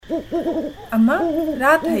अम्मा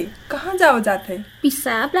रात है, कहाँ जाओ जाते?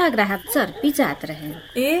 पेशाब लग रहा, सर पी जात रहे।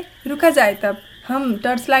 ए रुका जाए, तब हम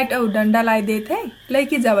टॉर्च लाइट और डंडा लाई देते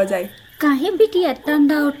लेके जावा जाए। काहे बिटिया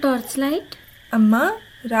डंडा और टॉर्च लाइट? अम्मा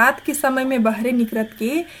रात के समय में बहरे निकलत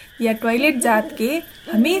के या टॉयलेट जात के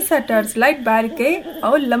हमेशा टॉर्च लाइट बार के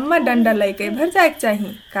और लम्बा डंडा लेके भर जाए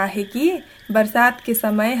चाहिए। काहे कि बरसात के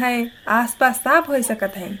समय है, आसपास सांप हो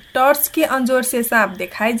सकत है। टॉर्च के अंजोर से सांप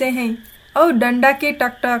दिखाई जाए हैं और डंडा के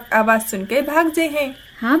टक टक आवाज सुन के भाग जाए हैं।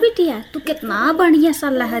 हाँ बिटिया, तू कितना बढ़िया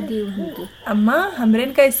सलाह दी हमके। अम्मा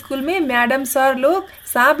हमरेन का स्कूल में मैडम सर लोग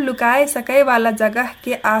सांप लुकाए सके वाला जगह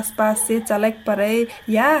के आसपास से चलक पड़े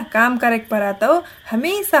या काम करे पड़ा तो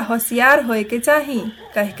हमेशा होशियार होए के चाहिए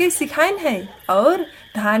कह के सिखाइन है। और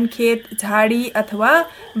धान खेत, झाड़ी अथवा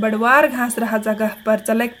बड़वार घास रहा जगह पर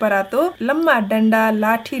चलक पड़ा तो लम्बा डंडा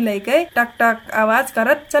लाठी लेके टक टक आवाज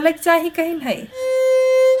करत चलक चाहिए कहीं है।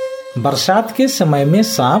 बरसात के समय में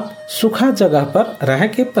सांप सूखा जगह पर रह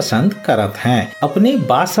के पसंद करत हैं। अपने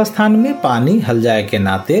वास स्थान में पानी हल जाए के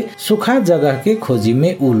नाते सूखा जगह के खोजी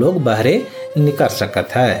में उ लोग बहरे निकल सकत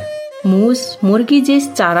है। मूस मुर्गी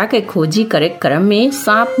जैस चारा के खोजी करे क्रम में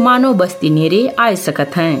सांप मानव बस्ती नेरे आ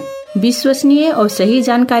सकत हैं। विश्वसनीय और सही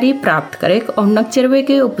जानकारी प्राप्त करे और नक्चरवे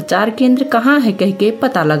के उपचार केंद्र कहाँ है कह के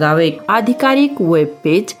पता लगावे। आधिकारिक वेब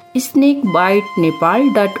पेज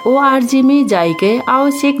snakebitenepal.org में जाई के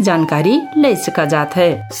आवश्यक जानकारी ले सका जात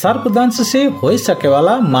है। सर्पदंश से हो सके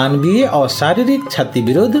वाला मानवीय और शारीरिक क्षति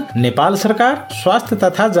विरुद्ध नेपाल सरकार, स्वास्थ्य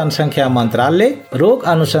तथा जनसंख्या मंत्रालय, रोग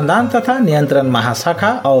अनुसंधान तथा नियंत्रण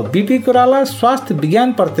महाशाखा और बीपी कोइराला स्वास्थ्य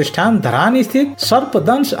विज्ञान प्रतिष्ठान धरान स्थित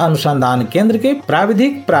सर्पदंश अनुसंधान केंद्र के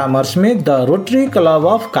प्राविधिक परामर्श में the Rotary Club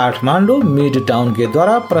of Kathmandu mid town के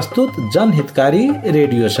द्वारा प्रस्तुत जनहितकारी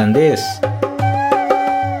रेडियो संदेश।